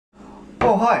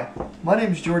Hi, my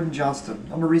name is Jordan Johnston.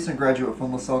 I'm a recent graduate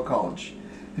from LaSalle College.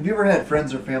 Have you ever had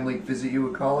friends or family visit you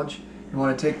at college? You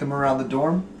want to take them around the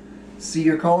dorm? See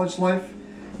your college life?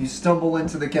 You stumble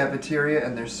into the cafeteria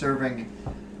and they're serving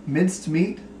minced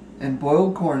meat and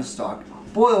boiled cornstalk.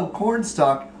 Boiled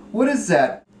cornstalk? What is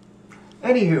that?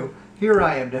 Anywho, here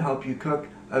I am to help you cook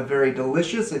a very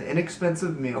delicious and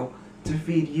inexpensive meal to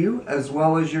feed you as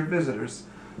well as your visitors.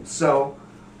 So,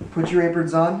 put your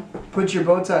aprons on, put your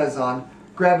bow ties on,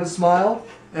 grab a smile,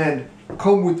 and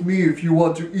come with me if you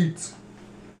want to eat.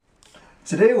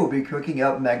 Today we'll be cooking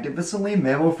up magnificently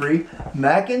mammal-free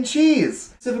mac and cheese,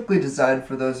 specifically designed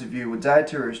for those of you with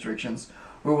dietary restrictions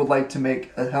or would like to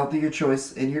make a healthier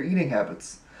choice in your eating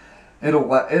habits. It'll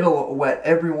wet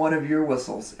every one of your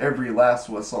whistles, every last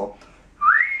whistle.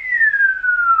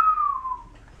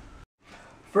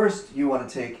 First, you want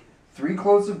to take 3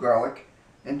 cloves of garlic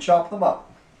and chop them up.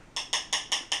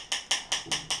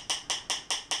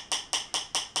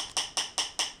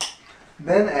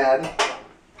 Then add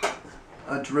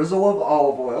a drizzle of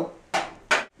olive oil.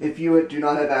 If you do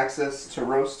not have access to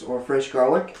roast or fresh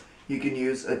garlic, you can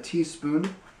use a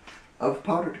teaspoon of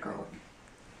powdered garlic.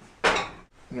 I'm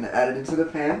going to add it into the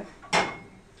pan.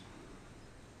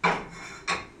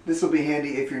 This will be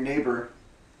handy if your neighbor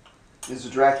is a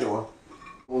Dracula.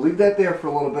 We'll leave that there for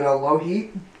a little bit on low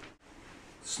heat.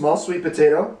 Small sweet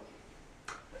potato,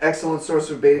 excellent source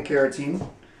of beta carotene.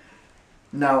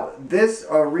 Now, this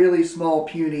are really small,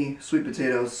 puny sweet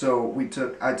potatoes, so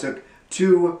I took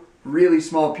 2 really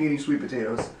small, puny sweet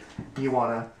potatoes. You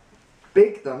want to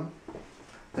bake them,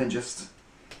 then just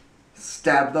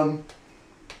stab them.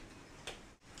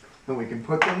 Then we can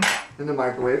put them in the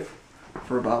microwave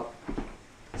for about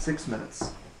 6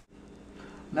 minutes.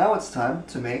 Now it's time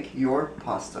to make your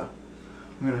pasta.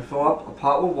 I'm going to fill up a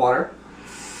pot with water.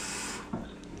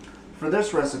 For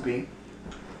this recipe,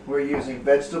 we're using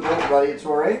vegetable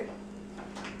radiatore.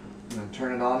 I'm going to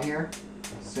turn it on here,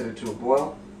 set it to a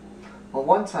boil. Well,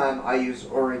 one time I used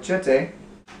orecchiette.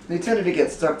 They tended to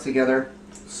get stuck together,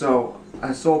 so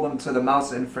I sold them to the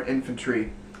mouse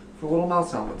infantry for little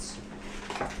mouse helmets.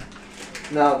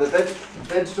 Now, the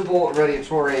vegetable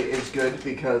radiatore is good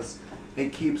because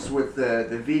it keeps with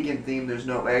the vegan theme. There's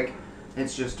no egg.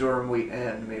 It's just durum wheat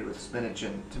and made with spinach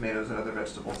and tomatoes and other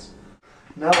vegetables.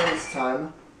 Now it's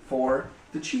time for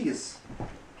the cheese.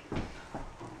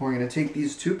 We're going to take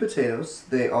these 2 potatoes.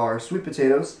 They are sweet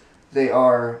potatoes. They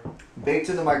are baked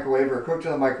in the microwave or cooked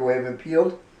in the microwave and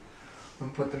peeled.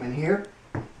 And put them in here.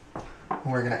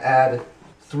 We're going to add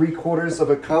 3/4 of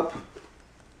a cup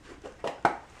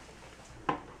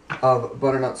of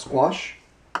butternut squash.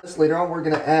 Later on we're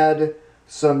going to add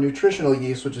some nutritional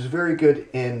yeast, which is very good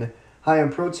high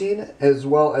in protein, as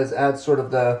well as add sort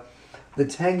of the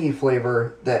tangy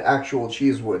flavor that actual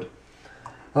cheese would.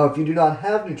 If you do not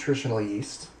have nutritional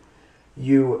yeast,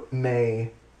 you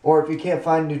may, or if you can't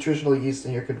find nutritional yeast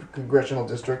in your congressional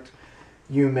district,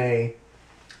 you may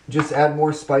just add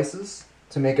more spices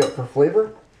to make up for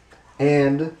flavor,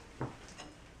 and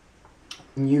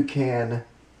you can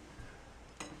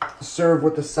serve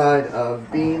with the side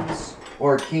of beans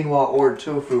or quinoa or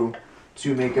tofu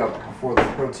to make up for the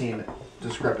protein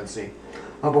discrepancy.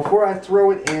 Before I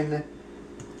throw it in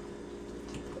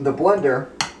the blender,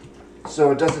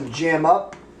 so it doesn't jam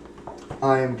up,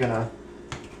 I am gonna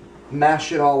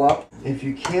mash it all up. If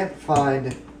you can't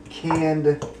find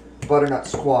canned butternut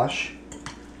squash,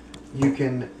 you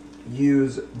can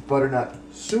use butternut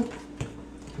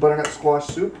squash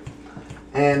soup,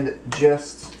 and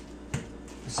just,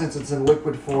 since it's in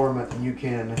liquid form, you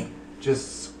can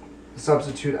just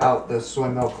substitute out the soy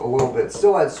milk a little bit.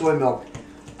 Still add soy milk,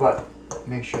 but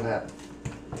make sure that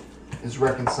is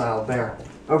reconciled there.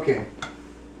 Okay,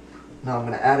 now I'm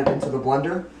going to add it into the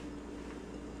blender,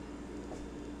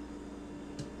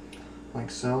 like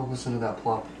so. Listen to that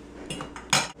plop.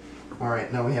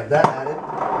 Alright, now we have that added.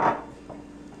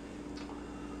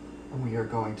 We are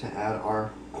going to add our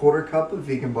 1/4 cup of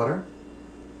vegan butter.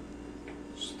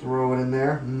 Just throw it in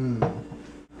there. I'm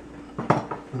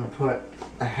going to put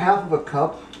a 1/2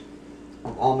 cup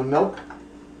of almond milk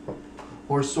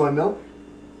or soy milk.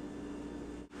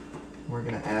 We're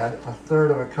going to add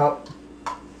 1/3 cup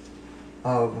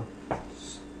of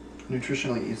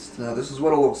nutritional yeast. Now this is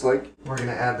what it looks like. We're going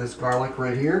to add this garlic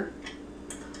right here.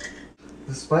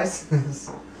 The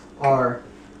spices are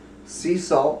sea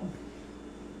salt,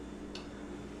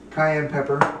 cayenne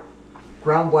pepper,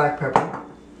 ground black pepper,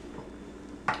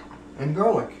 and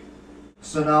garlic.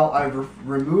 So now I've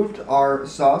removed our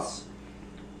sauce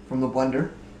from the blender.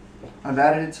 I've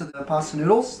added it to the pasta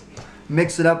noodles.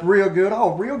 Mix it up real good,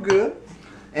 real good.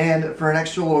 And for an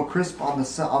extra little crisp on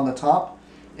the top,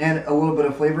 and a little bit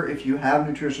of flavor. If you have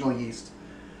nutritional yeast,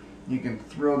 you can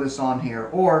throw this on here.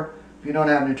 Or if you don't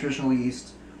have nutritional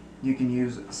yeast, you can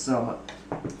use some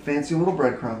fancy little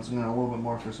breadcrumbs. I'm going to a little bit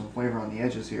more for some flavor on the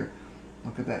edges here.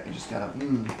 Look at that. You just got to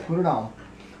put it on.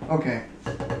 Okay.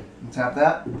 Tap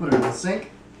that. Put it in the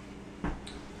sink.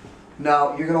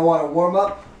 Now you're going to want to warm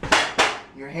up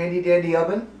your handy dandy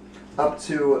oven up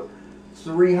to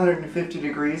 350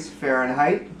 degrees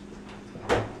Fahrenheit.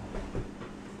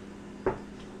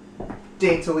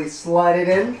 Daintily slide it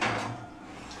in.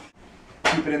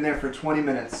 Keep it in there for 20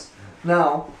 minutes.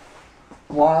 Now,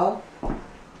 while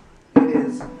it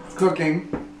is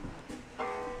cooking,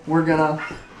 we're gonna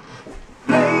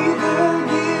play the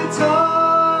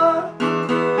guitar.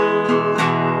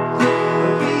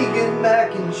 A vegan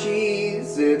mac and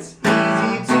cheese, it's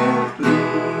easy to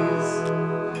please.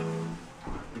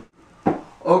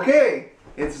 Okay,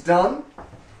 it's done.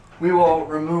 We will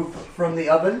remove from the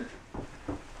oven.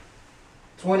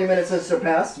 20 minutes has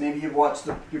surpassed. Maybe you've watched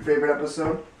your favorite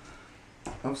episode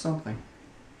of something.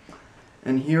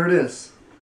 And here it is.